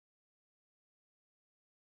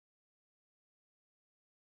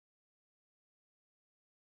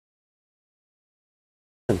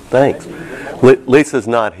Thanks. Lisa's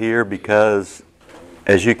not here because,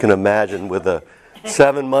 as you can imagine, with a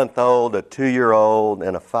 7-month-old, a 2-year-old,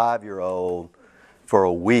 and a 5-year-old for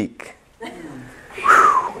a week,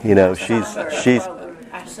 she's.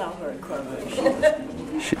 I saw her at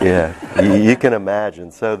Kroger. Yeah, you can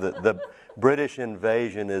imagine. So the British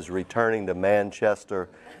invasion is returning to Manchester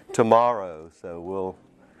tomorrow. So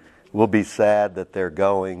we'll be sad that they're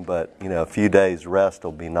going, but a few days rest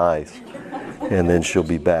will be nice, and then she'll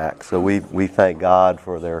be back. So we thank God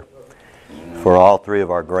for all 3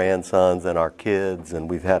 of our grandsons and our kids, and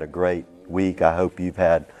we've had a great week. I hope you've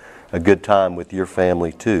had a good time with your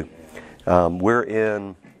family too. We're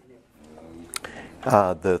in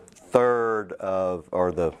the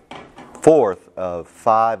fourth of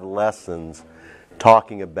 5 lessons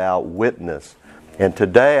talking about witness. And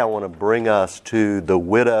today I want to bring us to the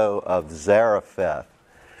widow of Zarephath.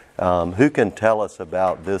 Who can tell us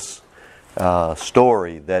about this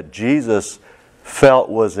story that Jesus felt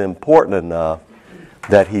was important enough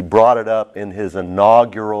that he brought it up in his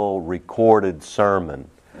inaugural recorded sermon?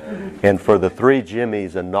 And for the 3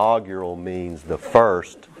 Jimmies, inaugural means the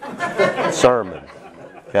first sermon.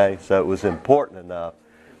 Okay, so it was important enough.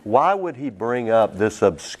 Why would he bring up this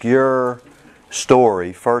obscure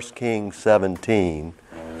story, 1 Kings 17,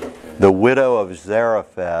 the widow of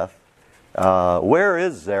Zarephath? Where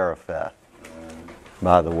is Zarephath,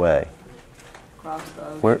 by the way?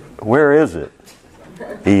 Where is it,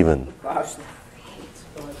 even?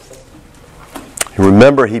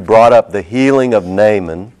 Remember, he brought up the healing of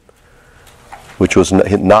Naaman, which was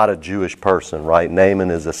not a Jewish person, right? Naaman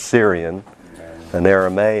is a Syrian, an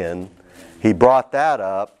Aramaean. He brought that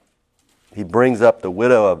up. He brings up the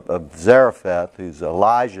widow of Zarephath, who's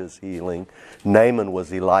Elijah's healing. Naaman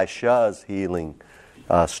was Elisha's healing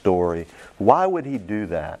story. Why would he do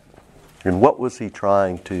that? And what was he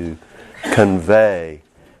trying to convey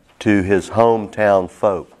to his hometown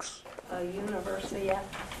folks?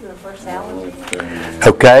 Universality.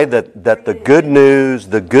 Okay, that the good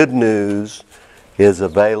news is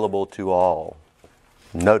available to all.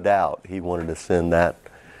 No doubt he wanted to send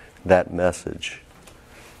that message.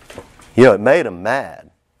 It made him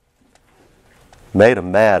mad.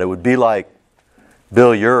 It would be like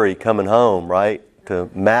Bill Urey coming home, right, to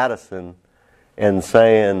Madison and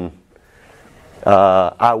saying,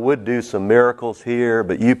 I would do some miracles here,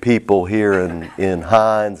 but you people here in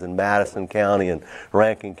Hinds and Madison County and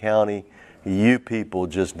Rankin County, you people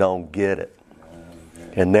just don't get it.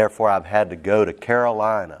 And therefore I've had to go to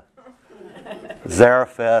Carolina,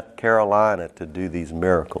 Zarephath, Carolina, to do these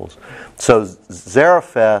miracles. So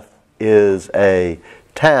Zarephath is a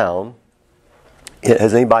town.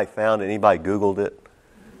 Has anybody found it? Anybody Googled it?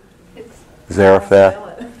 Zarephath.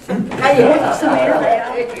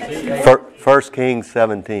 1 Kings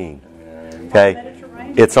 17. Okay.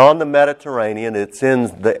 It's on the Mediterranean. It's in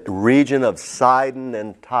the region of Sidon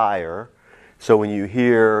and Tyre. So when you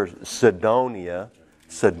hear Sidonia,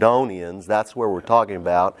 Sidonians, that's where we're talking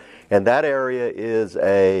about. And that area is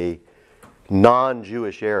a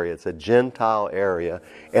non-Jewish area. It's a Gentile area.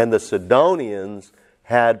 And the Sidonians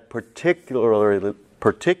had particularly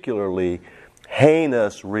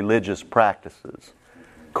heinous religious practices.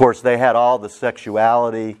 Of course, they had all the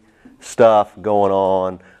sexuality stuff going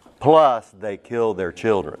on, plus they killed their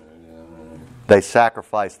children. They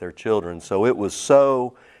sacrificed their children. So it was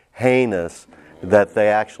so heinous that they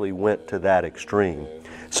actually went to that extreme.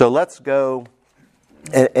 So let's go,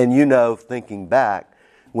 and thinking back,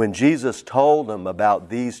 when Jesus told them about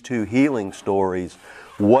these 2 healing stories,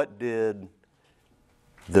 what did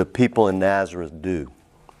the people in Nazareth do?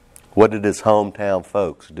 What did his hometown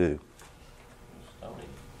folks do?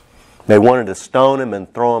 They wanted to stone him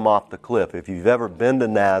and throw him off the cliff. If you've ever been to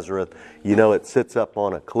Nazareth, it sits up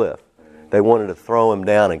on a cliff. They wanted to throw him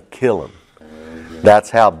down and kill him. That's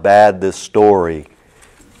how bad this story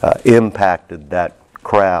impacted that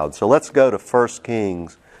crowd. So let's go to 1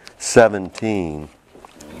 Kings 17.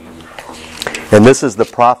 And this is the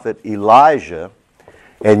prophet Elijah.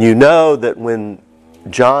 And you know that when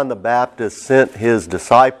John the Baptist sent his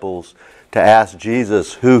disciples to ask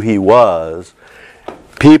Jesus who he was,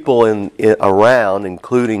 people around,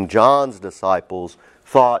 including John's disciples,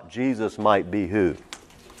 thought Jesus might be who?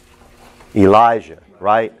 Elijah,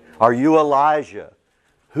 right? Are you Elijah?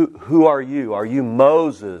 Who are you? Are you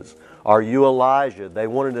Moses? Are you Elijah? They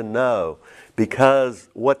wanted to know because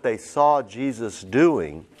what they saw Jesus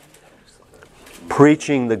doing,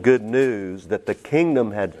 preaching the good news that the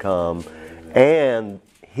kingdom had come and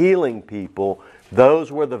healing people,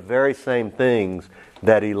 those were the very same things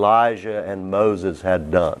that Elijah and Moses had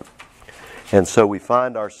done. And so we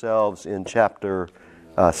find ourselves in chapter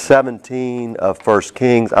 17 of 1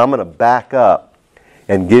 Kings. I'm going to back up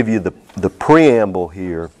and give you the preamble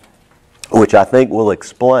here, which I think will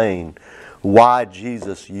explain why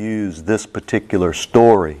Jesus used this particular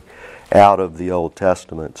story out of the Old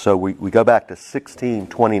Testament. So we go back to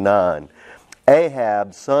 16:29.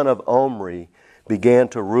 Ahab, son of Omri, began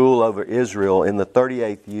to rule over Israel in the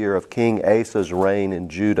 38th year of King Asa's reign in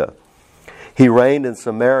Judah. He reigned in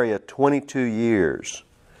Samaria 22 years.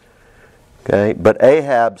 Okay? But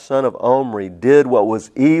Ahab, son of Omri, did what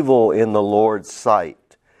was evil in the Lord's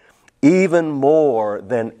sight, even more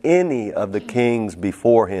than any of the kings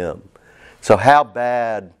before him. So how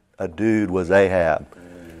bad a dude was Ahab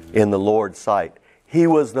in the Lord's sight? He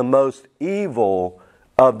was the most evil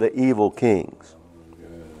of the evil kings.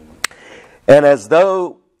 And as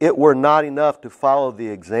though it were not enough to follow the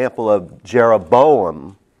example of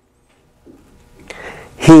Jeroboam,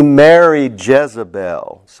 he married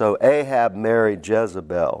Jezebel. So Ahab married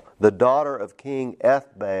Jezebel, the daughter of King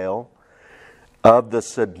Ethbaal of the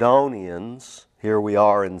Sidonians. Here we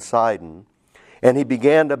are in Sidon. And he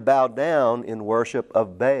began to bow down in worship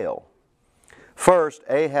of Baal. First,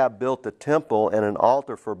 Ahab built a temple and an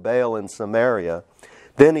altar for Baal in Samaria.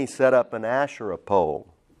 Then he set up an Asherah pole.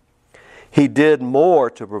 He did more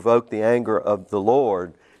to provoke the anger of the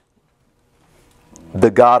Lord, the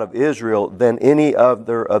God of Israel, than any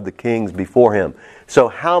other of the kings before him. So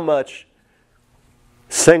how much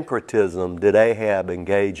syncretism did Ahab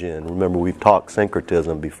engage in? Remember, we've talked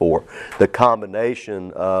syncretism before. The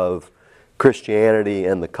combination of Christianity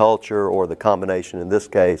and the culture, or the combination in this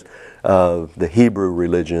case of the Hebrew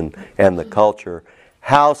religion and the culture.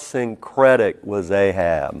 How syncretic was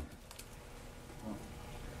Ahab?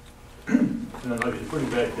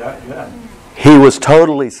 He was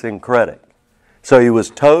totally syncretic. So he was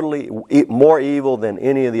totally more evil than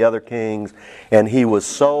any of the other kings, and he was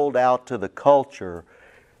sold out to the culture,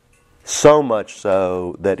 so much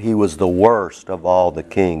so that he was the worst of all the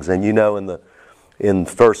kings. And you know, in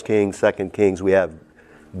 1 Kings, 2 Kings, we have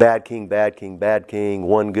bad king, bad king, bad king,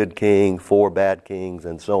 one good king, 4 bad kings,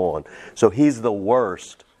 and so on. So he's the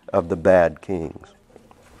worst of the bad kings.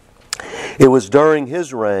 It was during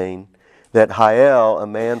his reign that Hiel, a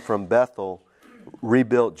man from Bethel,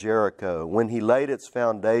 rebuilt Jericho. When he laid its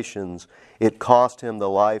foundations, it cost him the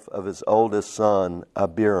life of his oldest son,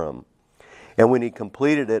 Abiram. And when he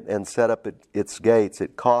completed it and set up its gates,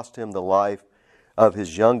 it cost him the life of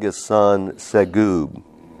his youngest son, Segub.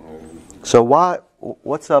 So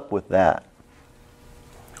what's up with that?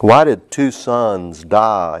 Why did 2 sons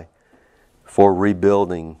die for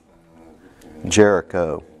rebuilding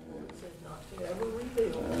Jericho?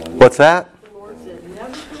 What's that?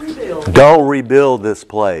 Don't rebuild this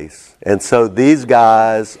place. And so these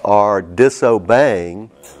guys are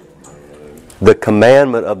disobeying the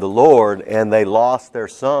commandment of the Lord, and they lost their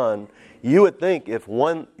son. You would think if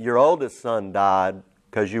your oldest son died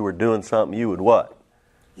because you were doing something, you would what?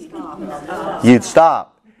 Stop. You'd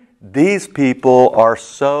stop. These people are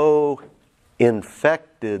so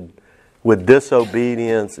infected with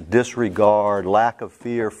disobedience, disregard, lack of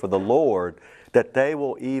fear for the Lord, that they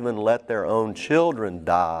will even let their own children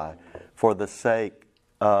die for the sake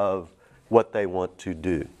of what they want to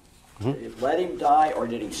do. Did he let him die, or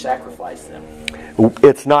did he sacrifice them?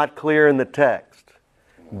 It's not clear in the text,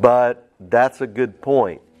 but that's a good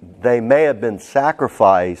point. They may have been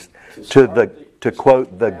sacrificed to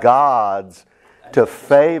quote the gods to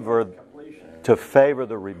favor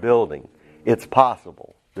the rebuilding. It's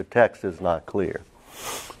possible. The text is not clear.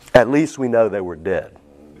 At least we know they were dead,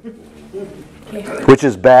 which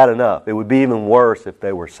is bad enough. It would be even worse if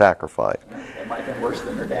they were sacrificed. It might have been worse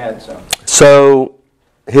than their dad. So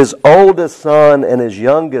his oldest son and his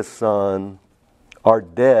youngest son are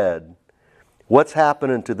dead. What's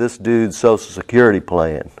happening to this dude's Social Security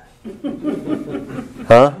plan?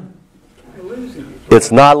 Huh?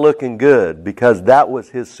 It's not looking good, because that was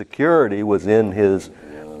his security, was in his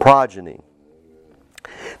progeny.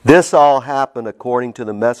 This all happened according to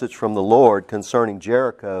the message from the Lord concerning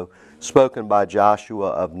Jericho, spoken by Joshua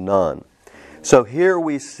of Nun. So here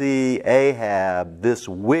we see Ahab, this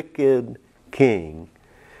wicked king,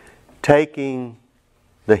 taking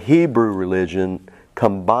the Hebrew religion,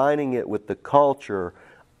 combining it with the culture,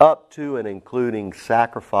 up to and including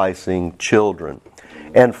sacrificing children.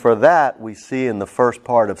 And for that, we see in the first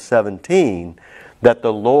part of 17 that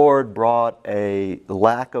the Lord brought a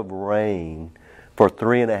lack of rain for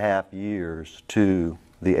 3.5 years to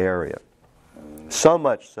the area. So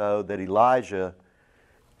much so that Elijah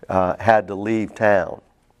had to leave town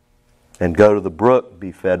and go to the brook,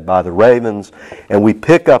 be fed by the ravens. And we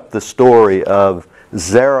pick up the story of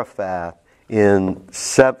Zarephath in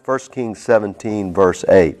 1 Kings 17, verse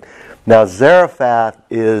 8. Now, Zarephath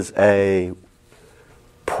is a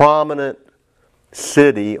prominent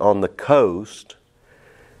city on the coast.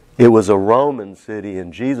 It was a Roman city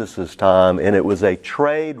in Jesus' time, and it was a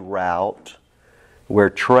trade route where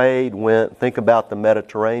trade went. Think about the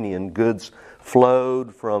Mediterranean. Goods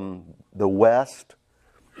flowed from the west,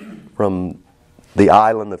 from the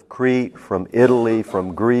island of Crete, from Italy,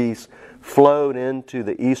 from Greece, flowed into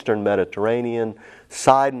the eastern Mediterranean.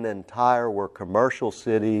 Sidon and Tyre were commercial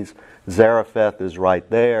cities. Zarephath is right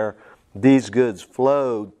there. These goods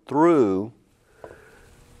flowed through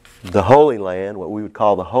the Holy Land, what we would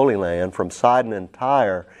call the Holy Land, from Sidon and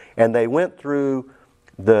Tyre, and they went through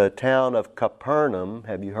the town of Capernaum.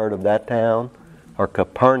 Have you heard of that town? Or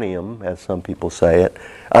Capernaum, as some people say it.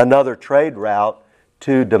 Another trade route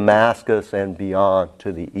to Damascus and beyond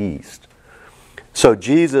to the east. So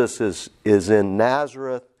Jesus is in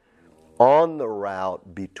Nazareth on the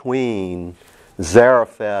route between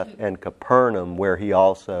Zarephath and Capernaum, where he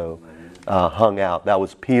also hung out. That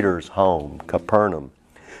was Peter's home, Capernaum.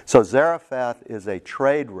 So Zarephath is a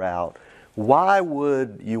trade route. Why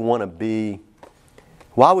would you want to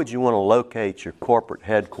locate your corporate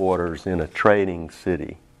headquarters in a trading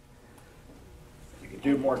city? You could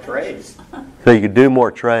do more trades. So you could do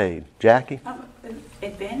more trade. Jackie?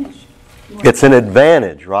 Advantage. It's an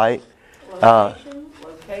advantage, right?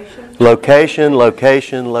 Location.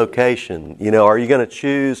 You know, are you going to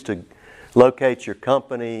choose to locate your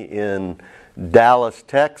company in Dallas,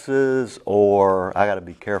 Texas, or, I got to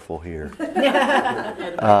be careful here,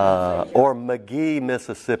 or McGee,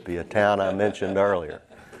 Mississippi, a town I mentioned earlier?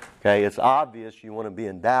 Okay, it's obvious you want to be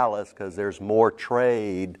in Dallas because there's more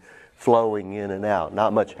trade flowing in and out.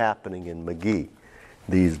 Not much happening in McGee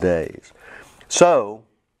these days. So,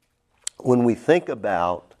 when we think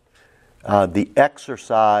about the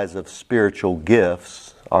exercise of spiritual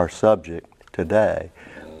gifts, our subject today,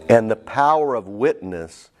 and the power of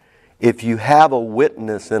witness, if you have a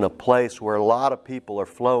witness in a place where a lot of people are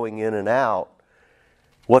flowing in and out,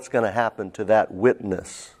 what's going to happen to that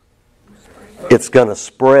witness? It's going to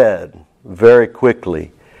spread very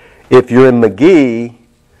quickly. If you're in McGee,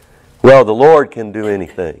 well, the Lord can do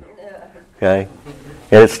anything. Okay?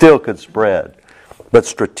 And it still could spread. But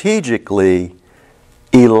strategically,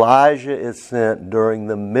 Elijah is sent during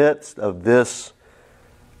the midst of this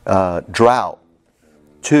drought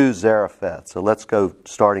to Zarephath. So let's go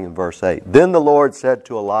starting in verse 8. Then the Lord said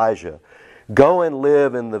to Elijah, "Go and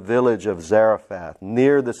live in the village of Zarephath,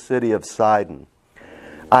 near the city of Sidon.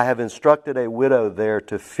 I have instructed a widow there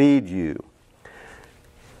to feed you."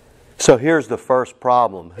 So here's the first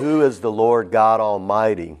problem. Who is the Lord God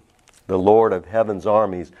Almighty, the Lord of heaven's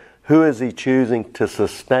armies? Who is He choosing to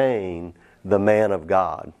sustain the man of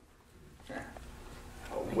God?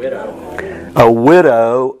 A widow. A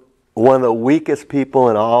widow, one of the weakest people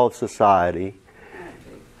in all of society.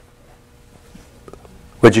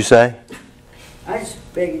 What'd you say? I was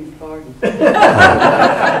begging your pardon.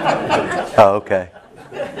 Oh, okay.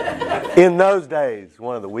 In those days,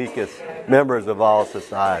 one of the weakest members of all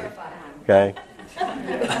society. Okay?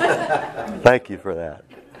 Thank you for that.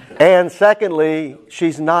 And secondly,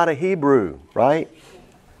 she's not a Hebrew, right?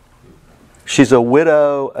 She's a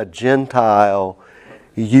widow, a Gentile.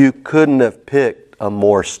 You couldn't have picked a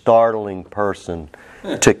more startling person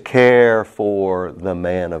to care for the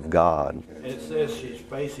man of God. It says she's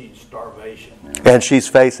facing starvation. And she's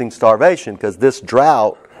facing starvation because this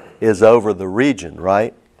drought is over the region,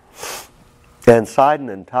 right? And Sidon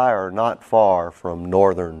and Tyre are not far from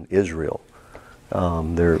northern Israel.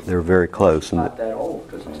 They're very close. Not that old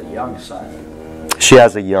because it's a young son. She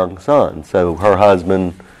has a young son, so her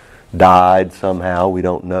husband died somehow. We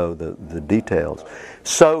don't know the details.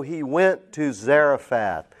 So he went to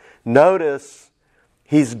Zarephath. Notice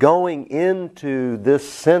he's going into this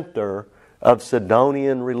center of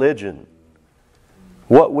Sidonian religion.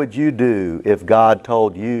 What would you do if God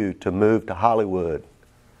told you to move to Hollywood?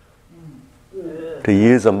 To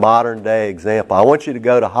use a modern day example, I want you to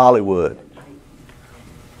go to Hollywood.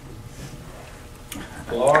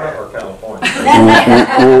 Florida or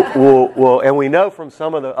California? Well, and we know from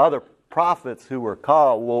some of the other prophets who were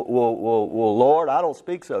called, well, Lord, I don't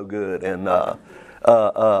speak so good, and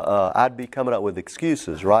I'd be coming up with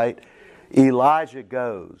excuses, right? Elijah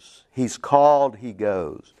goes. He's called, he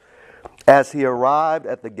goes. As he arrived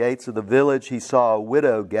at the gates of the village, he saw a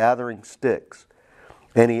widow gathering sticks,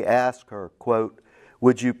 and he asked her, quote,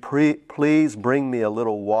 "Would you please bring me a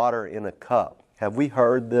little water in a cup?" Have we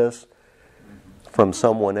heard this from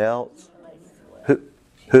someone else?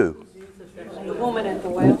 Who? The woman at the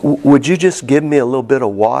well. Would you just give me a little bit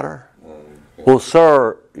of water? Well,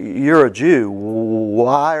 sir, you're a Jew.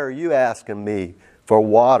 Why are you asking me for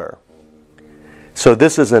water? So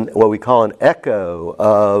this is what we call an echo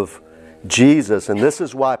of Jesus, and this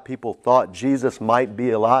is why people thought Jesus might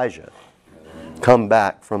be Elijah, come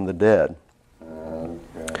back from the dead.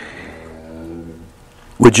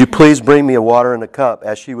 Would you please bring me a water in a cup?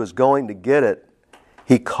 As she was going to get it,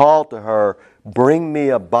 he called to her, bring me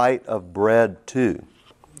a bite of bread too.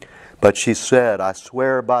 But she said, I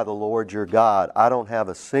swear by the Lord your God, I don't have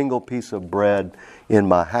a single piece of bread in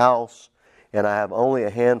my house, and I have only a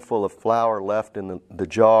handful of flour left in the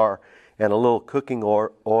jar and a little cooking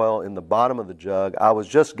oil in the bottom of the jug. I was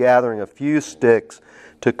just gathering a few sticks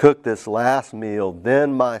to cook this last meal.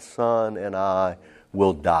 Then my son and I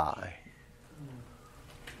will die.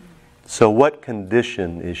 So what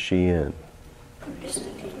condition is she in?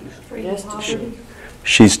 Destitute.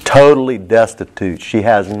 She's totally destitute. She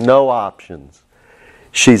has no options.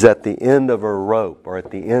 She's at the end of her rope or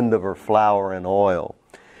at the end of her flour and oil.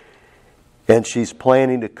 And she's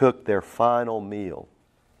planning to cook their final meal.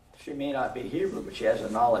 She may not be Hebrew, but she has a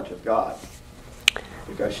knowledge of God.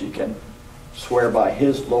 Because she can swear by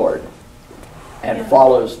His Lord and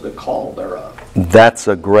follows the call thereof. That's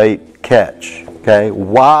a great catch. Okay?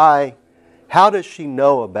 Why? How does she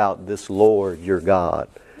know about this Lord, your God?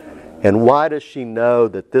 And why does she know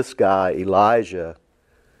that this guy, Elijah,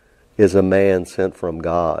 is a man sent from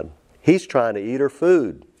God? He's trying to eat her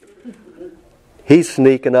food. He's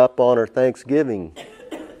sneaking up on her Thanksgiving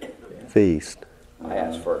feast. I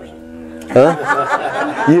asked first.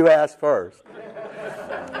 Huh? You asked first.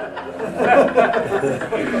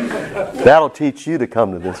 That'll teach you to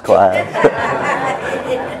come to this class.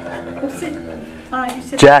 You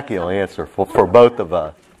said Jackie will answer for both of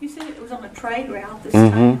us. You said it was on a trade route this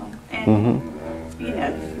time, and you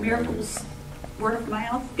know, miracles, word of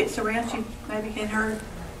mouth gets around. You maybe had heard.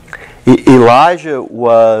 Elijah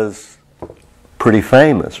was pretty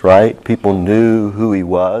famous, right? People knew who he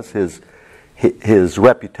was. His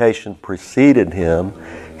reputation preceded him.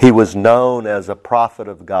 He was known as a prophet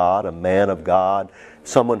of God, a man of God,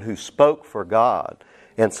 someone who spoke for God.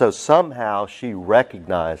 And so somehow she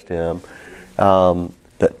recognized him.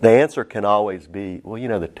 The answer can always be, well, you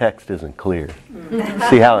know, the text isn't clear.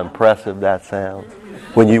 See how impressive that sounds?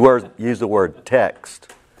 When you use the word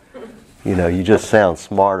text, you know, you just sound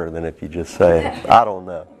smarter than if you just say, I don't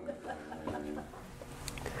know.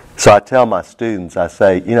 So I tell my students, I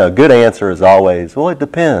say, you know, a good answer is always, well, it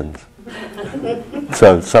depends.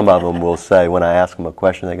 So some of them will say, when I ask them a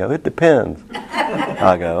question, they go, it depends.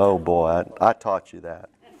 I go, oh boy, I taught you that.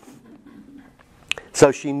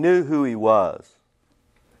 So she knew who he was.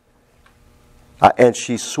 And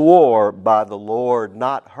she swore by the Lord,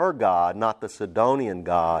 not her God, not the Sidonian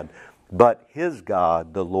God, but his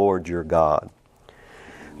God, the Lord your God.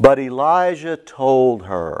 But Elijah told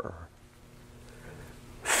her,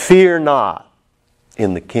 fear not,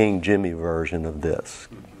 in the King Jimmy version of this.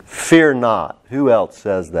 Fear not. Who else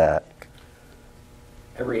says that?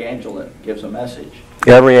 Every angel that gives a message.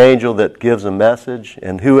 Every angel that gives a message.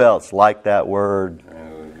 And who else like that word?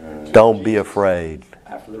 Don't be afraid.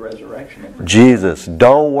 After the resurrection. Jesus,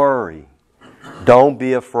 don't worry. Don't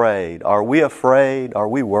be afraid. Are we afraid? Are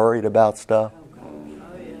we worried about stuff?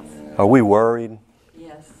 Are we worried?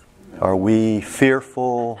 Yes. Are we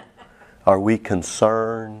fearful? Are we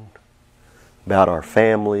concerned about our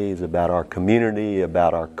families, about our community,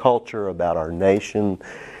 about our culture, about our nation?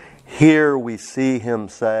 Here we see him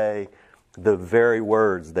say the very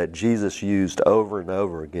words that Jesus used over and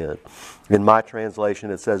over again. In my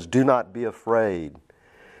translation it says, do not be afraid.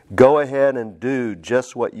 Go ahead and do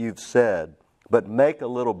just what you've said, but make a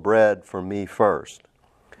little bread for me first.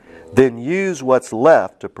 Then use what's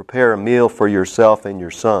left to prepare a meal for yourself and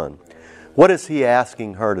your son. What is he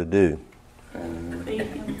asking her to do? Feed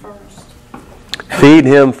him first. Feed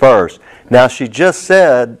him first. Now she just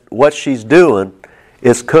said what she's doing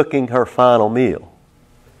is cooking her final meal.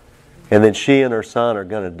 And then she and her son are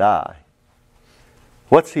going to die.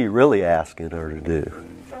 What's he really asking her to do?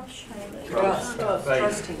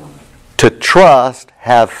 Trust him. To trust,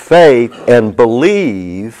 have faith, and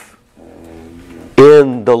believe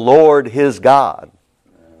in the Lord his God.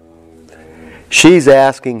 She's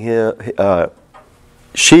asking him,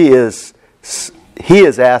 he is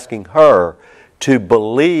asking her to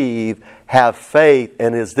believe, have faith,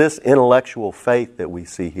 and is this intellectual faith that we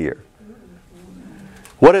see here?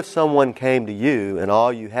 What if someone came to you and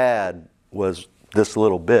all you had was this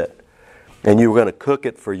little bit, and you were going to cook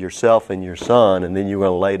it for yourself and your son, and then you were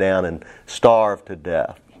going to lay down and starve to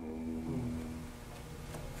death?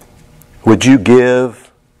 Would you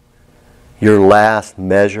give your last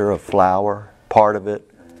measure of flour, part of it,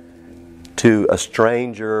 to a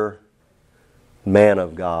stranger man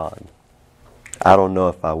of God? I don't know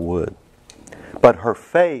if I would. But her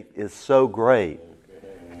faith is so great,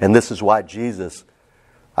 and this is why Jesus,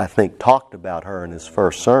 I think, talked about her in his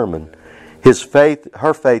first sermon.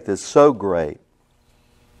 Her faith is so great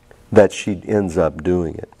that she ends up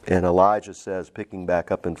doing it. And Elijah says, picking back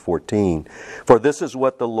up in 14, "For this is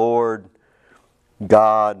what the Lord, the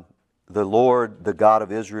God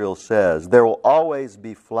of Israel says, there will always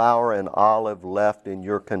be flour and olive left in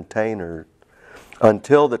your container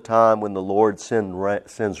until the time when the Lord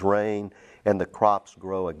sends rain and the crops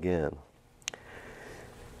grow again."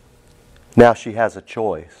 Now she has a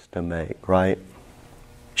choice to make, right?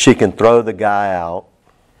 She can throw the guy out.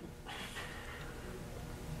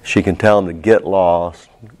 She can tell him to get lost,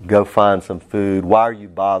 go find some food. Why are you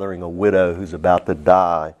bothering a widow who's about to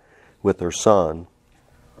die with her son?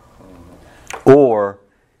 Or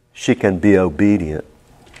she can be obedient.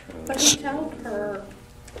 But he told her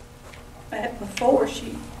that before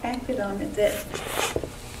she acted on it that,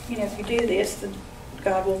 if you do this, then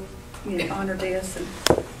God will honor this. And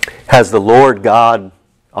Has the Lord God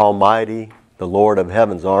Almighty, the Lord of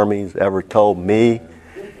heaven's armies, ever told me,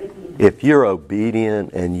 if you're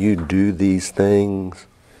obedient and you do these things,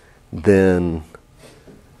 then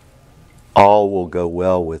all will go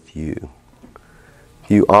well with you?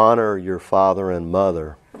 If you honor your father and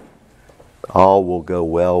mother, all will go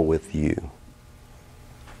well with you.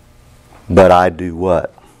 But I do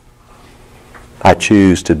what? I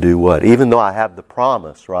choose to do what? Even though I have the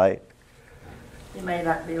promise, right? You may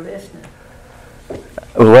not be listening.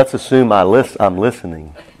 Well, let's assume I'm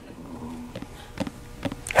listening.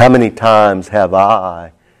 How many times have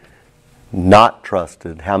I not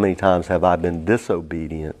trusted? How many times have I been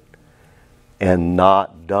disobedient and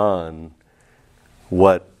not done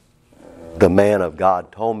what the man of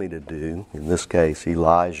God told me to do? In this case,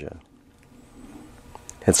 Elijah.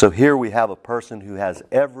 And so here we have a person who has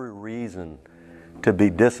every reason to be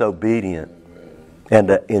disobedient and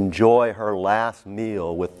to enjoy her last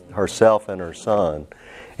meal with herself and her son.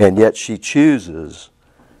 And yet she chooses,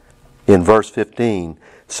 in verse 15,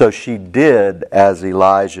 "So she did as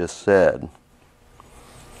Elijah said.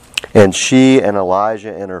 And she and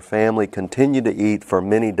Elijah and her family continued to eat for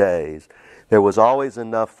many days. There was always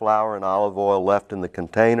enough flour and olive oil left in the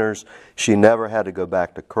containers. She never had to go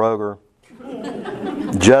back to Kroger,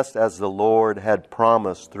 just as the Lord had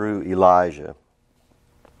promised through Elijah."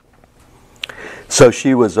 So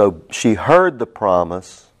she heard the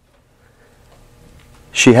promise.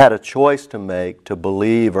 She had a choice to make, to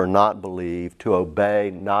believe or not believe, to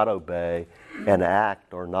obey, not obey, and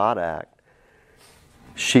act or not act.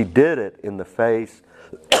 She did it in the face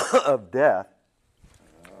of death.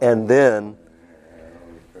 And then,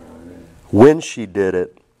 when she did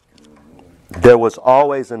it, there was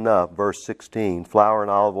always enough, verse 16, flour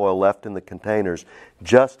and olive oil left in the containers,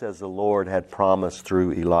 just as the Lord had promised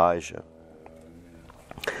through Elijah.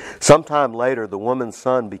 Sometime later, the woman's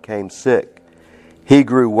son became sick. He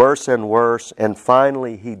grew worse and worse, and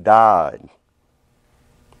finally he died.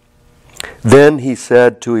 Then she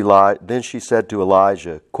said to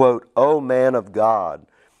Elijah, quote, "O man of God,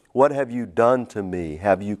 what have you done to me?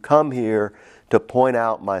 Have you come here to point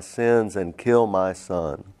out my sins and kill my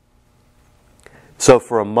son?" So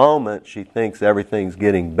for a moment, she thinks everything's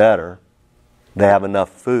getting better. They have enough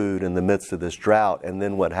food in the midst of this drought, and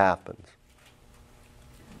then what happens?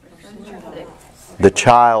 The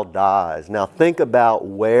child dies. Now think about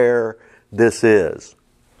where this is.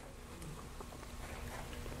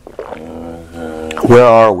 Where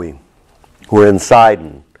are we? We're in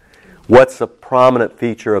Sidon. What's a prominent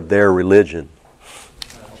feature of their religion?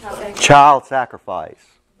 Child sacrifice,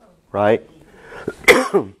 right?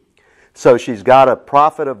 So she's got a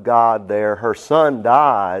prophet of God there. Her son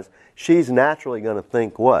dies. She's naturally going to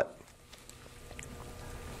think what?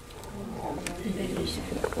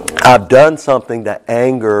 I've done something to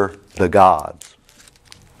anger the gods.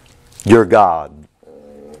 Your God.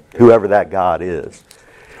 Whoever that God is.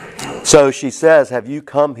 So she says, "Have you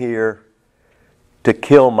come here to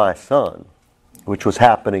kill my son?" Which was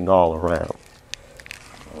happening all around.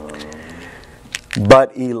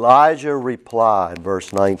 But Elijah replied,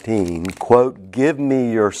 verse 19, quote, "Give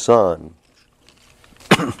me your son."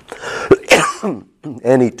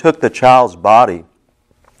 And he took the child's body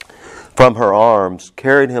from her arms,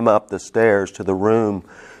 carried him up the stairs to the room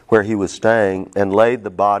where he was staying, and laid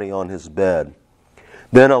the body on his bed.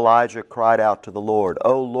 Then Elijah cried out to the Lord,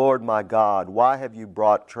 "O Lord my God, why have you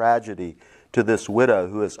brought tragedy to this widow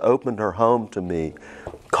who has opened her home to me,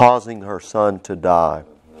 causing her son to die?"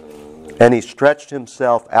 And he stretched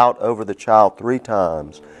himself out over the child 3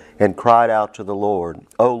 times and cried out to the Lord,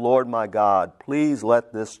 "O Lord my God, please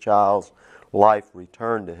let this child's life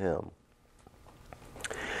return to him."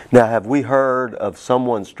 Now, have we heard of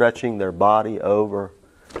someone stretching their body over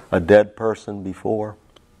a dead person before?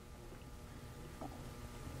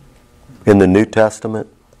 In the New Testament?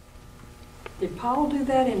 Did Paul do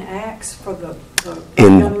that in Acts for the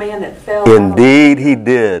young man that fell out? Indeed he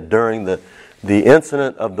did, during the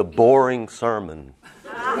incident of the boring sermon.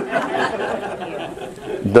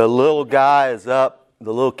 The little guy is up,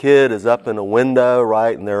 the little kid is up in a window,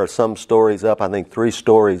 right? And there are some stories up, I think 3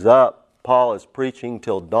 stories up. Paul is preaching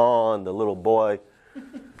till dawn. The little boy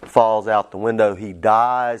falls out the window. He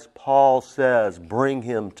dies. Paul says, "Bring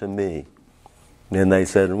him to me." And they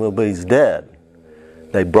said, "Well, but he's dead."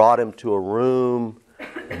 They brought him to a room.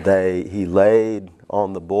 He laid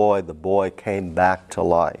on the boy. The boy came back to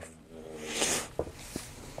life.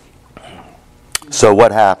 So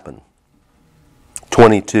what happened?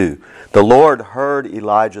 22. The Lord heard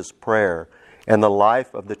Elijah's prayer, and the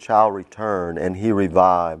life of the child returned, and he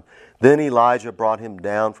revived. Then Elijah brought him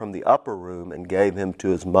down from the upper room and gave him to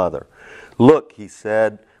his mother. "Look," he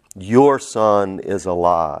said, "your son is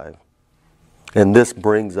alive." And this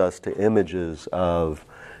brings us to images of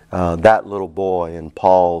that little boy in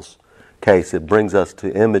Paul's case. It brings us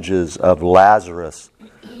to images of Lazarus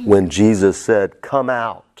when Jesus said, "Come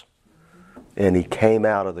out." And he came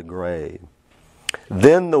out of the grave.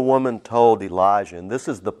 Then the woman told Elijah, and this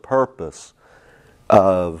is the purpose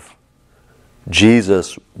of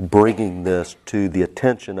Jesus bringing this to the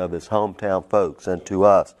attention of his hometown folks and to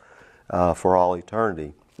us for all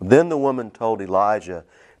eternity. Then the woman told Elijah,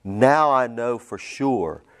 "Now I know for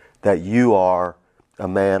sure that you are a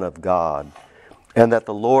man of God, and that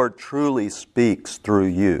the Lord truly speaks through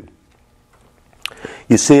you."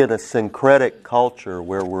 You see, in a syncretic culture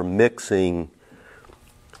where we're mixing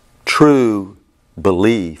true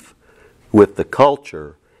belief with the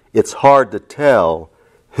culture, it's hard to tell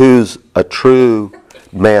who's a true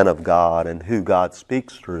man of God and who God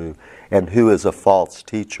speaks through and who is a false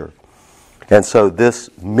teacher. And so this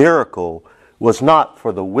miracle was not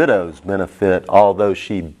for the widow's benefit, although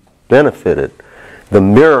she benefited. The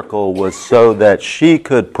miracle was so that she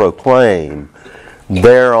could proclaim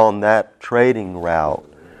there on that trading route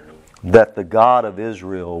that the God of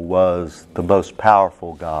Israel was the most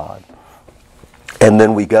powerful God. And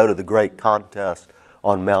then we go to the great contest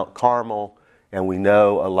on Mount Carmel, and we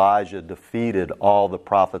know Elijah defeated all the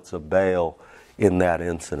prophets of Baal in that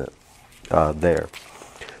incident there.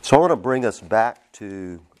 So I want to bring us back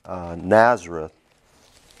to Nazareth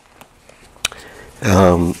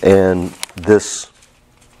and this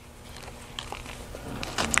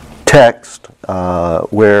text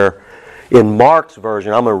where in Mark's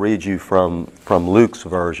version, I'm going to read you from Luke's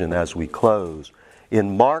version as we close.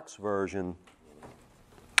 In Mark's version,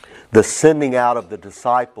 the sending out of the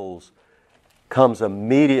disciples comes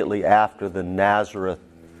immediately after the Nazareth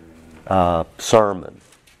sermon.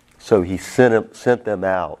 So he sent them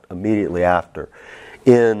out immediately after.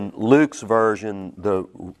 In Luke's version, the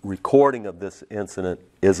recording of this incident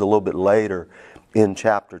is a little bit later in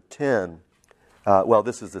chapter 10.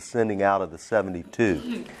 This is the sending out of the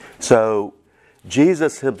 72. So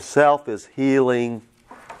Jesus himself is healing,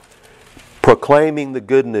 proclaiming the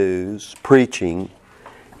good news, preaching.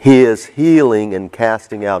 He is healing and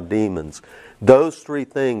casting out demons. Those 3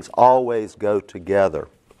 things always go together.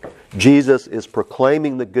 Jesus is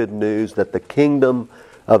proclaiming the good news that the kingdom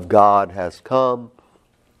of God has come.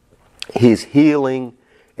 He's healing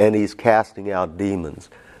and he's casting out demons.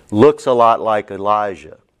 Looks a lot like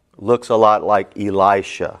Elijah. Looks a lot like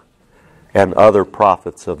Elisha and other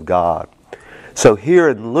prophets of God. So here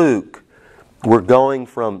in Luke, we're going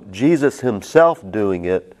from Jesus himself doing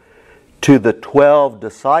it to the 12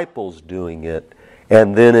 disciples doing it.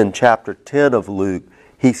 And then in chapter 10 of Luke,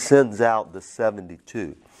 he sends out the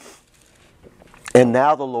 72. And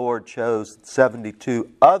now the Lord chose 72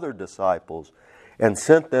 other disciples and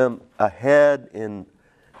sent them ahead in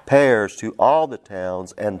pairs to all the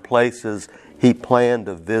towns and places he planned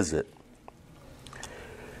to visit.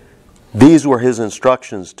 These were his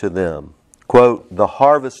instructions to them. Quote, "The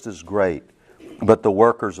harvest is great, but the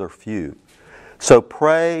workers are few. So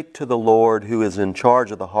pray to the Lord who is in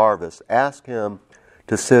charge of the harvest. Ask him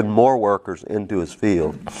to send more workers into his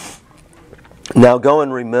field. Now go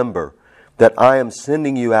and remember that I am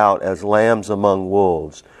sending you out as lambs among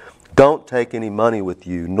wolves. Don't take any money with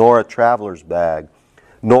you, nor a traveler's bag,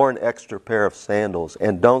 nor an extra pair of sandals,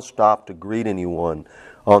 and don't stop to greet anyone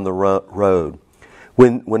on the road.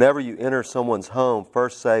 Whenever you enter someone's home,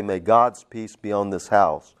 first say, 'May God's peace be on this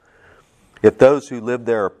house.' If those who live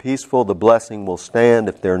there are peaceful, the blessing will stand.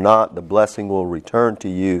 If they're not, the blessing will return to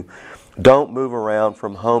you. Don't move around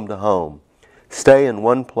from home to home. Stay in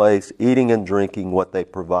one place, eating and drinking what they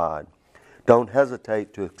provide. Don't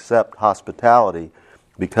hesitate to accept hospitality,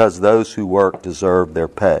 because those who work deserve their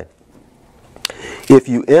pay. If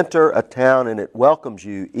you enter a town and it welcomes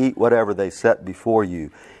you, eat whatever they set before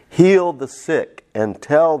you. Heal the sick and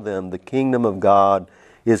tell them the kingdom of God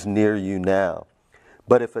is near you now.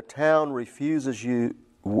 But if a town refuses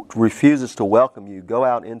to welcome you, go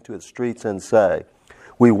out into its streets and say,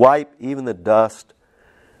 we wipe even the dust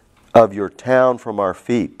of your town from our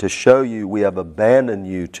feet to show you we have abandoned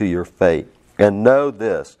you to your fate. And know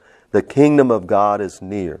this, the kingdom of God is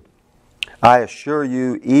near. I assure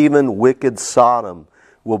you, even wicked Sodom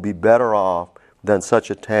will be better off than such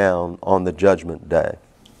a town on the judgment day.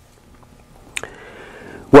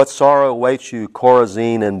 What sorrow awaits you,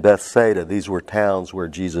 Chorazin and Bethsaida. These were towns where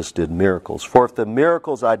Jesus did miracles. For if the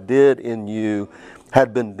miracles I did in you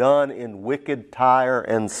had been done in wicked Tyre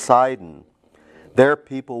and Sidon, their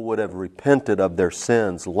people would have repented of their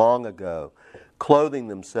sins long ago, clothing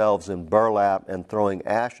themselves in burlap and throwing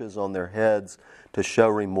ashes on their heads to show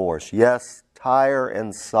remorse. Yes, Tyre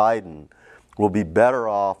and Sidon will be better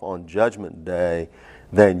off on Judgment Day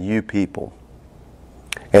than you people.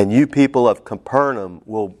 And you people of Capernaum,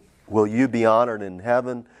 will you be honored in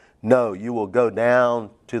heaven? No, you will go down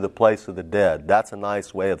to the place of the dead. That's a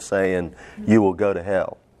nice way of saying you will go to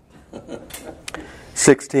hell.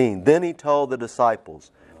 16. Then he told the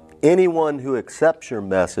disciples, anyone who accepts your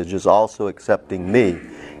message is also accepting me,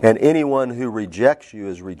 and anyone who rejects you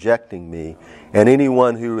is rejecting me, and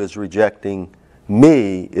anyone who is rejecting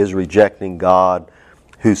me is rejecting God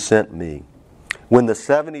who sent me. When the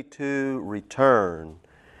 72 returned,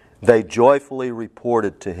 they joyfully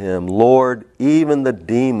reported to him, Lord, even the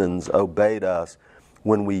demons obeyed us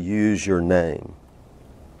when we use your name.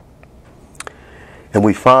 And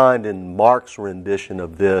we find in Mark's rendition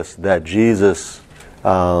of this that Jesus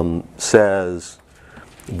says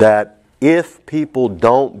that if people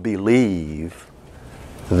don't believe,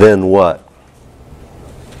 then what?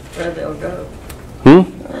 Where they'll go.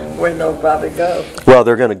 Where they'll probably go. Well,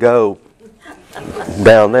 they're going to go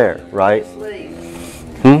down there, right? Just leave.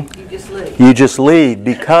 You just leave. You just leave,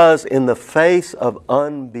 because in the face of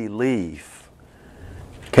unbelief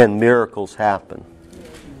can miracles happen.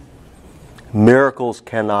 Miracles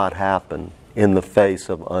cannot happen in the face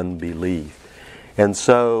of unbelief. And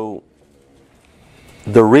so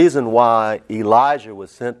the reason why Elijah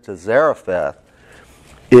was sent to Zarephath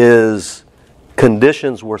is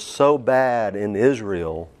conditions were so bad in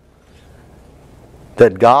Israel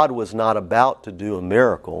that God was not about to do a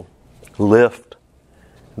miracle, lift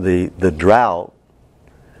the drought,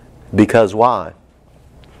 because why?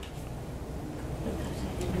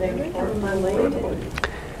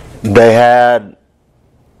 They had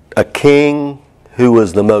a king who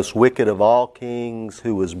was the most wicked of all kings,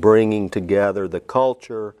 who was bringing together the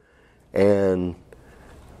culture and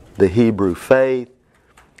the Hebrew faith.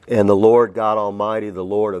 And the Lord God Almighty, the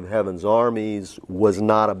Lord of heaven's armies, was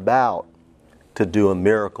not about to do a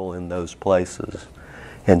miracle in those places.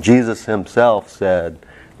 And Jesus himself said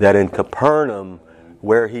that in Capernaum,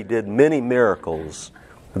 where he did many miracles,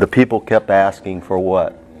 the people kept asking for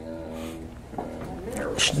what?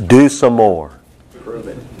 Do some more. Prove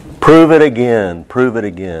it. Prove it again. Prove it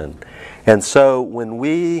again. And so when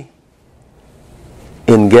we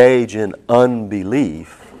engage in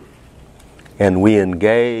unbelief and we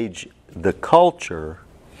engage the culture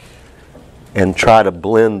and try to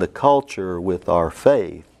blend the culture with our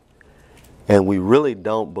faith, and we really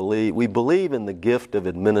don't believe, we believe in the gift of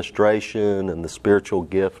administration and the spiritual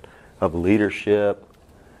gift of leadership.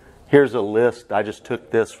 Here's a list. I just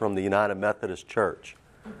took this from the United Methodist Church.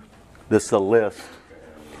 This is a list.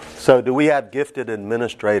 So do we have gifted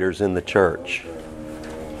administrators in the church?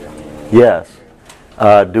 Yes.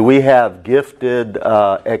 Do we have gifted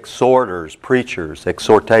exhorters, preachers?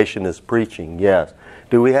 Exhortation is preaching, yes.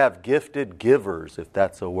 Do we have gifted givers, if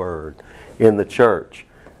that's a word, in the church?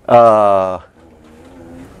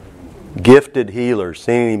 Gifted healers.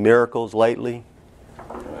 Seen any miracles lately?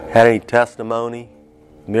 Had any testimony?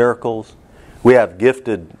 Miracles? We have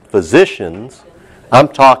gifted physicians. I'm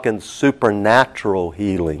talking supernatural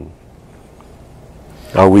healing.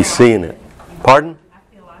 Are we seeing it? Pardon? I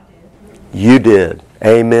feel I did. You did.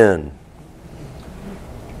 Amen.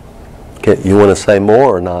 Okay, you want to say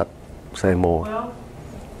more or not say more? Well,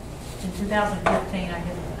 in 2015,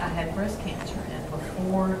 I had breast cancer, and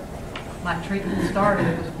before my treatment started,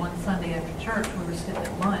 it was one Sunday after church, we were sitting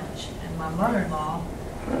at lunch, and my mother-in-law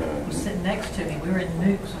was sitting next to me. We were in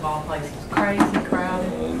Nukes of all places, crazy,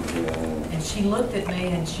 crowded. And she looked at me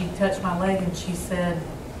and she touched my leg and she said,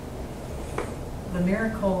 the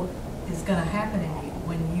miracle is going to happen in you.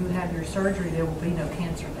 When you have your surgery, there will be no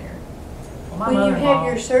cancer there. Well, my When you mother-in-law, have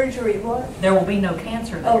your surgery, what? there will be no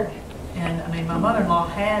cancer there. Oh. And I mean, my mother-in-law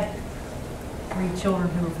had 3 children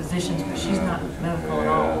who were physicians, but she's not medical at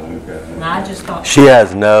all. And I just thought She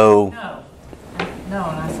has no. no. No,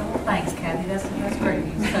 and I said, well, thanks, Kathy. That's great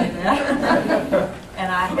you say that.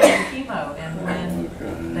 And I had chemo, and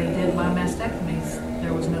when they did my mastectomies,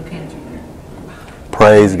 there was no cancer there.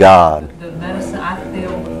 Praise God. The medicine, I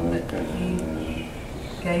feel that he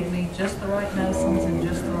gave me just the right medicines in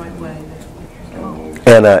just the right way.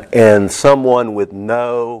 And someone with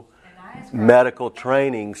no medical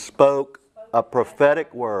training spoke a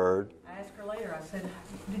prophetic word. I asked her later, I said,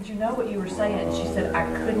 did you know what you were saying? And she said, I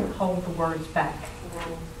couldn't hold the words back.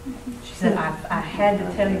 She said, I had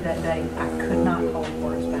to tell you that day, I could not hold the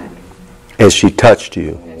words back. And she touched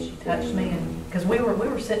you. And she touched me, and because we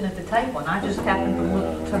were sitting at the table, and I just happened to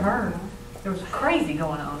look to her. There was crazy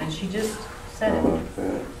going on, and she just said it,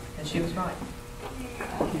 and she was right.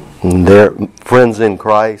 And there, friends in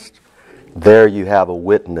Christ, there you have a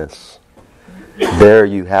witness. There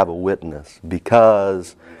you have a witness,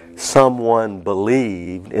 because someone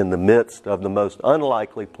believed in the midst of the most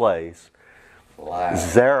unlikely place,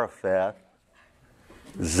 Zarephath,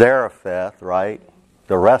 right?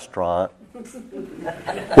 The restaurant.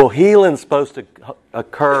 Well, healing's supposed to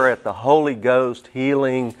occur at the Holy Ghost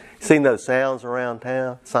healing. Seen those signs around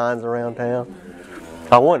town?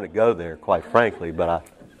 I wanted to go there, quite frankly, but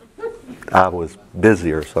I was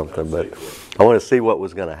busy or something. But I wanted to see what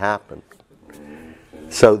was going to happen.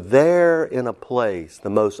 So there in a place, the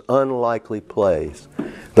most unlikely place,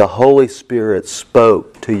 the Holy Spirit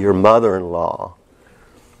spoke to your mother-in-law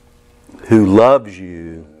who loves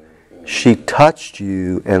you. She touched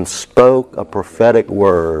you and spoke a prophetic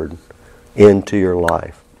word into your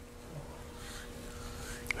life.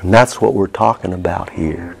 And that's what we're talking about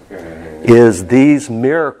here, is these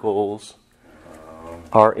miracles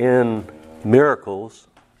are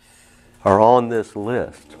on this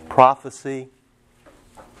list. Prophecy,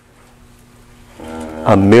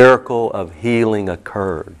 a miracle of healing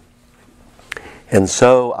occurred. And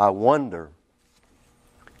so I wonder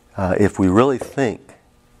if we really think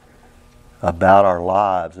about our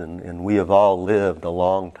lives, and we have all lived a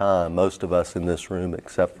long time, most of us in this room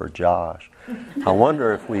except for Josh. I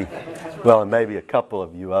wonder if and maybe a couple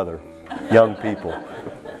of you other young people,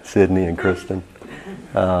 Sydney and Kristen,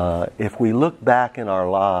 if we look back in our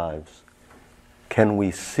lives, can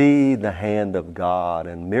we see the hand of God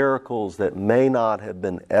and miracles that may not have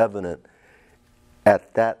been evident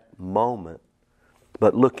at that moment,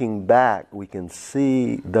 but looking back, we can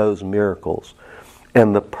see those miracles.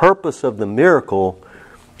 And the purpose of the miracle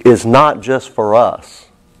is not just for us.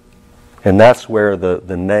 And that's where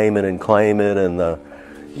the name it and claim it and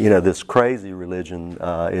this crazy religion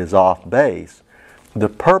is off base. The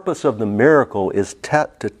purpose of the miracle is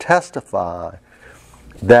to testify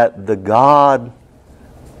that the God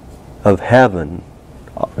of heaven,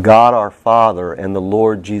 God our Father, and the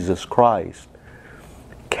Lord Jesus Christ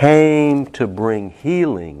came to bring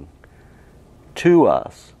healing to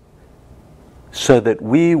us so that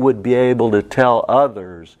we would be able to tell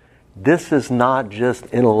others, this is not just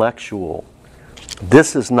intellectual.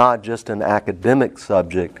 This is not just an academic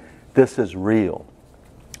subject. This is real.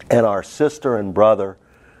 And our sister and brother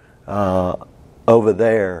over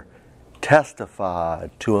there testified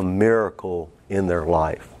to a miracle in their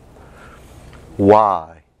life.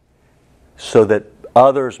 Why? So that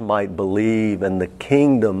others might believe and the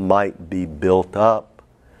kingdom might be built up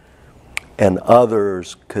and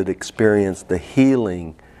others could experience the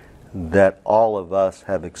healing that all of us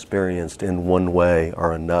have experienced in one way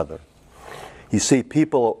or another. You see,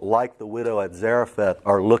 people like the widow at Zarephath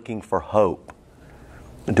are looking for hope.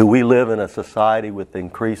 Do we live in a society with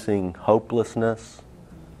increasing hopelessness?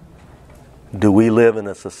 Do we live in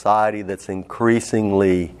a society that's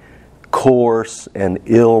increasingly coarse and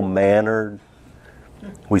ill-mannered?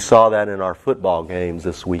 We saw that in our football games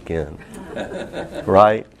this weekend,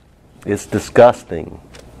 right? It's disgusting.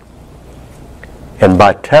 And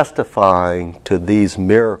by testifying to these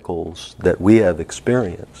miracles that we have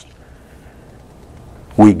experienced,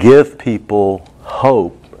 we give people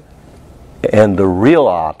hope and the real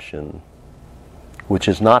option, which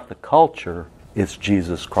is not the culture, it's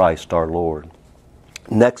Jesus Christ our Lord.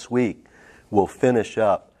 Next week, we'll finish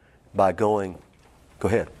up by go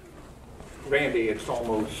ahead. Randy, it's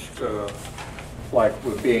almost like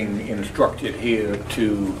we're being instructed here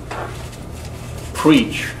to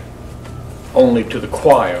preach only to the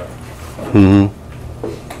choir. Hmm.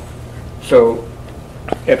 So,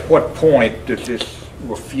 at what point does this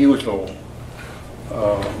refusal,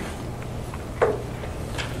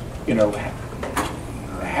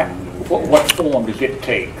 what form does it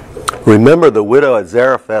take? Remember, the widow at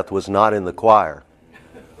Zarephath was not in the choir.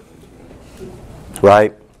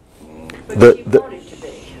 Right?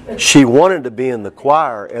 She wanted to be in the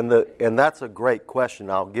choir, and that's a great question.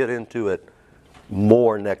 I'll get into it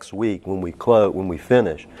more next week when we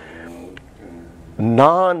finish.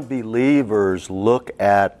 Non-believers look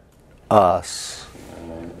at us,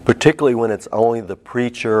 particularly when it's only the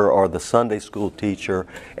preacher or the Sunday school teacher,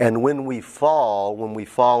 and when we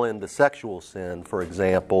fall into sexual sin, for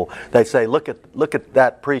example, they say, look at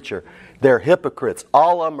that preacher. They're hypocrites.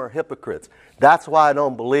 All of them are hypocrites. That's why I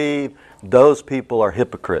don't believe those people are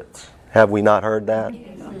hypocrites. Have we not heard that?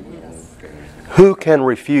 Yes. Who can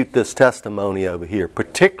refute this testimony over here,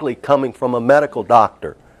 particularly coming from a medical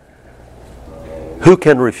doctor? Who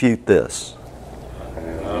can refute this?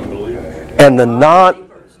 And the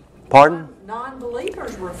non-believers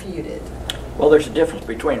refute it. Well, there's a difference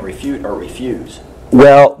between refute or refuse.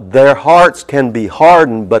 Well, their hearts can be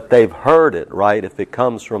hardened, but they've heard it, right? If it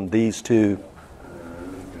comes from these two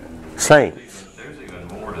saints. There's even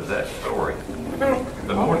more to that story.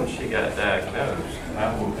 The morning she got diagnosed,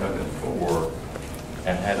 I woke up at 4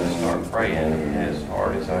 and had to start praying as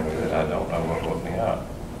hard as I could. I don't know what woke me up.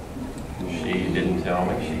 She didn't tell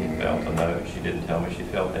me she felt a note. She didn't tell me she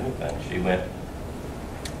felt anything. She went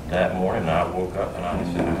that morning, I woke up and I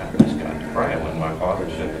said, I just got to pray. I went in my closet,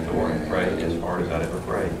 shut the door, and prayed as hard as I'd ever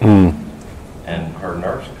prayed. And her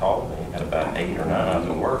nurse called me at about 8 or 9 hours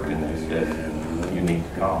of work, and they said, you need to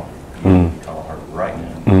call. You need to call her right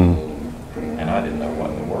now. And I didn't know what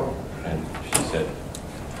in the world. And she said,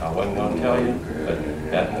 I wasn't going to tell you,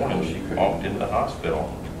 but that morning she walked into the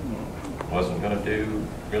hospital, wasn't going to do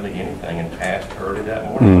really anything, and asked her that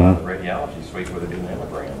morning by the radiology suite where they do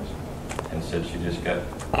mammograms, and said she just got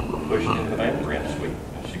pushed into the mammogram suite.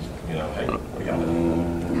 And she's, hey, what do y'all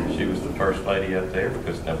do? She was the first lady up there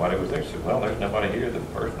because nobody was there. She said, well, there's nobody here. The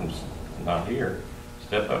person's not here.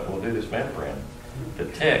 Step up, we'll do this mammogram. The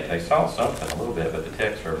tech, they saw something a little bit, but the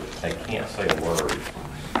techs they can't say a word.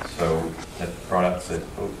 So the product said,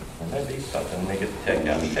 oh, well, maybe something. They get the tech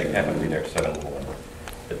down. The tech happened to be there at 7 in the morning.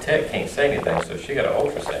 The tech can't say anything, so she got an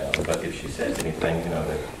ultrasound. But if she says anything,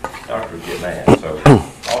 the doctors get mad. So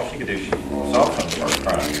all she could do, she saw something first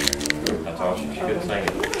crying. That's all she couldn't say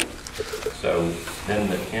anything. So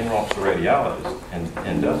then in walks the radiologist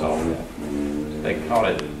and does all that. They caught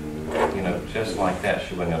it, just like that.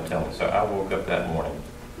 She wasn't going to tell me. So I woke up that morning.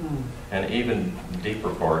 And even deeper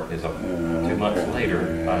part is 2 months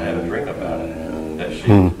later, I had a dream about it, that she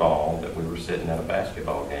was bald, that we were sitting at a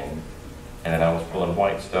basketball game, and then I was pulling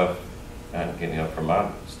white stuff, and from my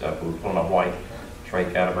stuff, we were pulling a white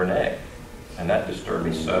trach out of her neck. And that disturbed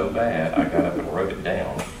me so bad, I got up and wrote it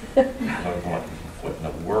down. I was like, what in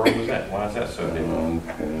the world was that? Why is that so different?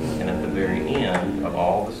 And at the very end of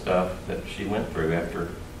all the stuff that she went through after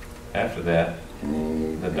that,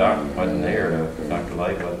 the doctor wasn't there. Dr.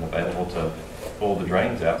 Lake wasn't available to pull the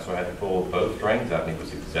drains out, so I had to pull both drains out, and it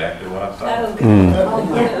was exactly what I saw. At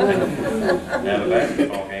a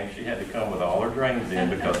basketball game, she had to come with all her drains in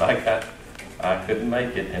because I couldn't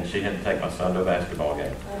make it, and she had to take my son to a basketball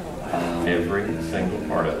game. Every single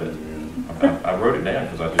part of it. I wrote it down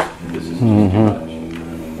because this is just too much.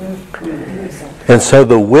 And so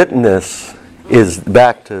the witness is,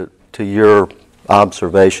 back to your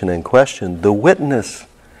observation and question, the witness,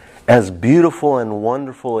 as beautiful and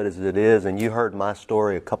wonderful as it is, and you heard my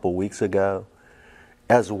story a couple weeks ago,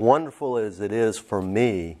 as wonderful as it is for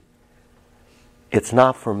me, it's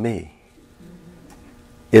not for me.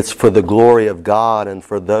 It's for the glory of God and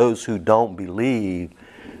for those who don't believe,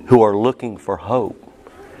 who are looking for hope.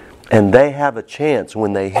 And they have a chance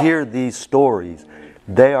when they hear these stories,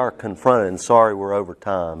 they are confronted, and sorry we're over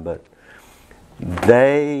time, but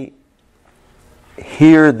they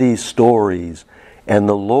hear these stories and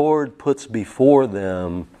the Lord puts before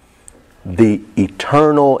them the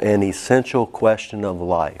eternal and essential question of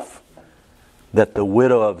life that the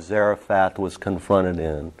widow of Zarephath was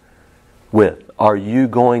confronted with. Are you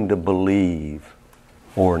going to believe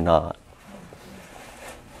or not?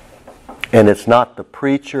 And it's not the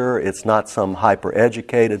preacher, it's not some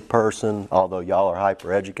hyper-educated person, although y'all are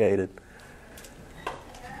hyper-educated.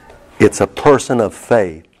 It's a person of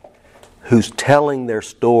faith who's telling their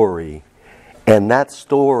story, and that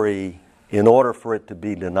story, in order for it to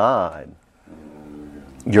be denied,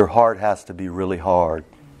 your heart has to be really hard.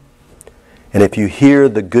 And if you hear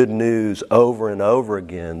the good news over and over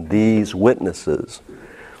again, these witnesses,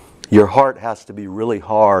 Your heart has to be really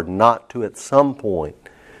hard not to at some point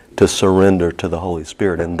to surrender to the Holy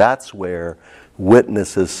Spirit. And that's where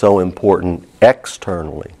witness is so important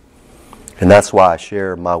externally. And that's why I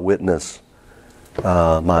share my witness,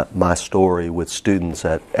 my story with students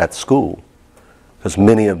at school. Because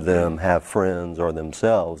many of them have friends or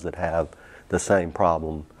themselves that have the same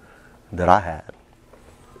problem that I had.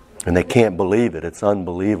 And they can't believe it. It's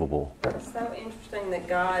unbelievable. It's so interesting that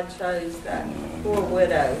God chose that poor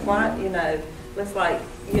widow. Why, looks like,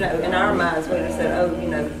 in our minds we would have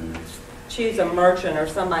said, choose a merchant or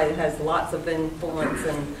somebody that has lots of influence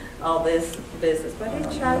and all this business. But He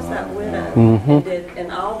chose that widow. Mm-hmm.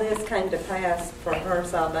 And all this came to pass for her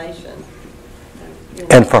salvation.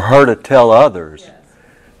 And for her to tell others.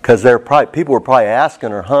 Because people were probably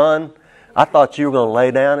asking her, "Hon, I thought you were going to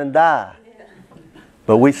lay down and die.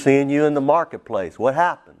 But we seen you in the marketplace. What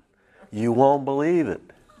happened?" You won't believe it.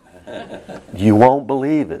 You won't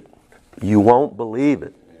believe it. You won't believe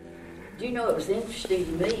it. Do you know, it was interesting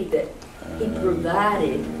to me that He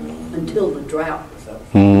provided until the drought was over.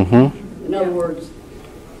 Mm-hmm. In other words,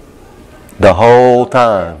 the whole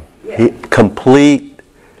time. Yeah. Complete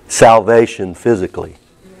salvation physically.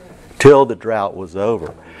 Till the drought was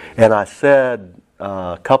over. And I said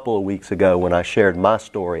a couple of weeks ago when I shared my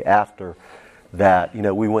story after that,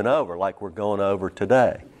 we went over like we're going over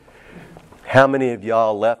today. How many of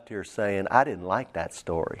y'all left here saying, "I didn't like that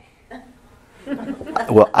story"?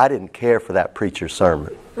 Well, I didn't care for that preacher's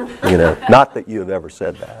sermon. Not that you have ever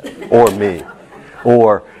said that, or me.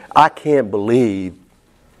 Or, "I can't believe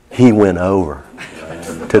he went over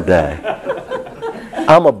today.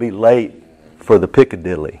 I'm going to be late for the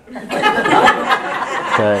Piccadilly."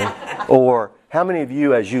 Okay? Or, how many of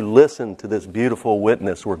you, as you listen to this beautiful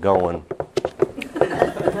witness, were going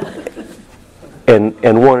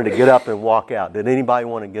and wanted to get up and walk out? Did anybody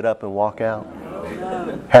want to get up and walk out?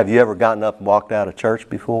 Have you ever gotten up and walked out of church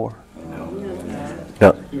before?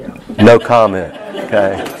 No. No comment.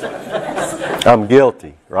 Okay. I'm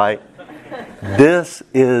guilty, right? This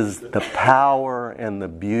is the power and the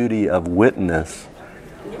beauty of witness.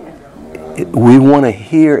 We want to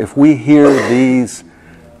hear, if we hear these,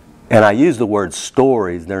 and I use the word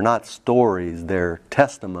stories, they're not stories, they're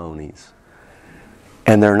testimonies.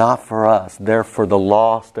 And they're not for us, they're for the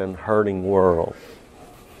lost and hurting world.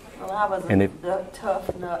 Well, I was a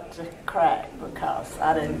tough nut to crack because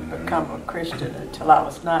I didn't become a Christian until I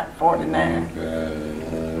was 49.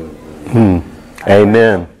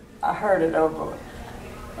 Amen. I heard it over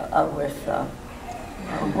with,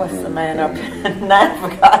 what's the man up in, I've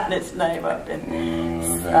forgotten his name, up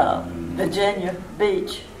in Virginia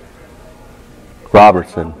Beach.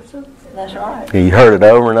 Robertson. That's right. He heard it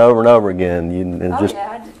over and over and over again. It just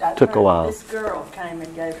I took a while. This girl came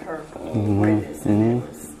and gave her witness, and it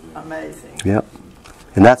was amazing. Yep.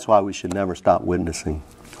 And that's why we should never stop witnessing.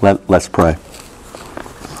 Let's pray.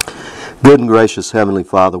 Good and gracious Heavenly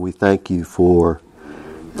Father, we thank you for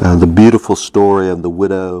the beautiful story of the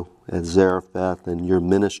widow at Zarephath and your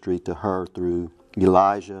ministry to her through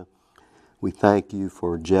Elijah. We thank you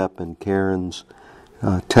for Jep and Karen's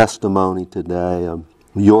testimony today of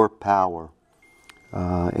your power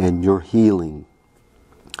and your healing.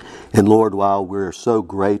 And Lord, while we're so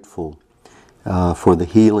grateful for the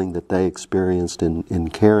healing that they experienced in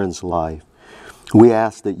Karen's life, we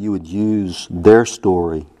ask that you would use their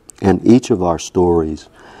story and each of our stories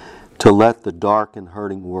to let the dark and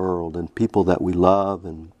hurting world and people that we love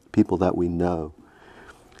and people that we know,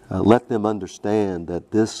 let them understand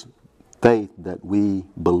that this faith that we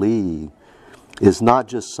believe is not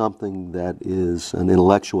just something that is an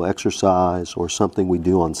intellectual exercise or something we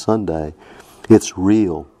do on Sunday. It's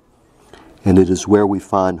real. And it is where we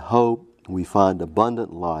find hope, we find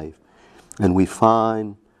abundant life, and we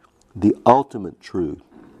find the ultimate truth,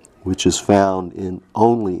 which is found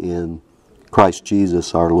only in Christ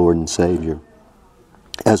Jesus, our Lord and Savior.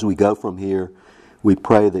 As we go from here, we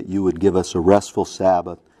pray that you would give us a restful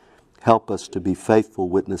Sabbath, help us to be faithful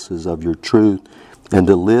witnesses of your truth, and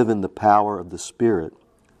to live in the power of the Spirit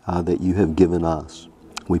that you have given us.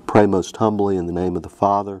 We pray most humbly in the name of the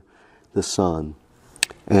Father, the Son,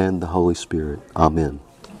 and the Holy Spirit. Amen.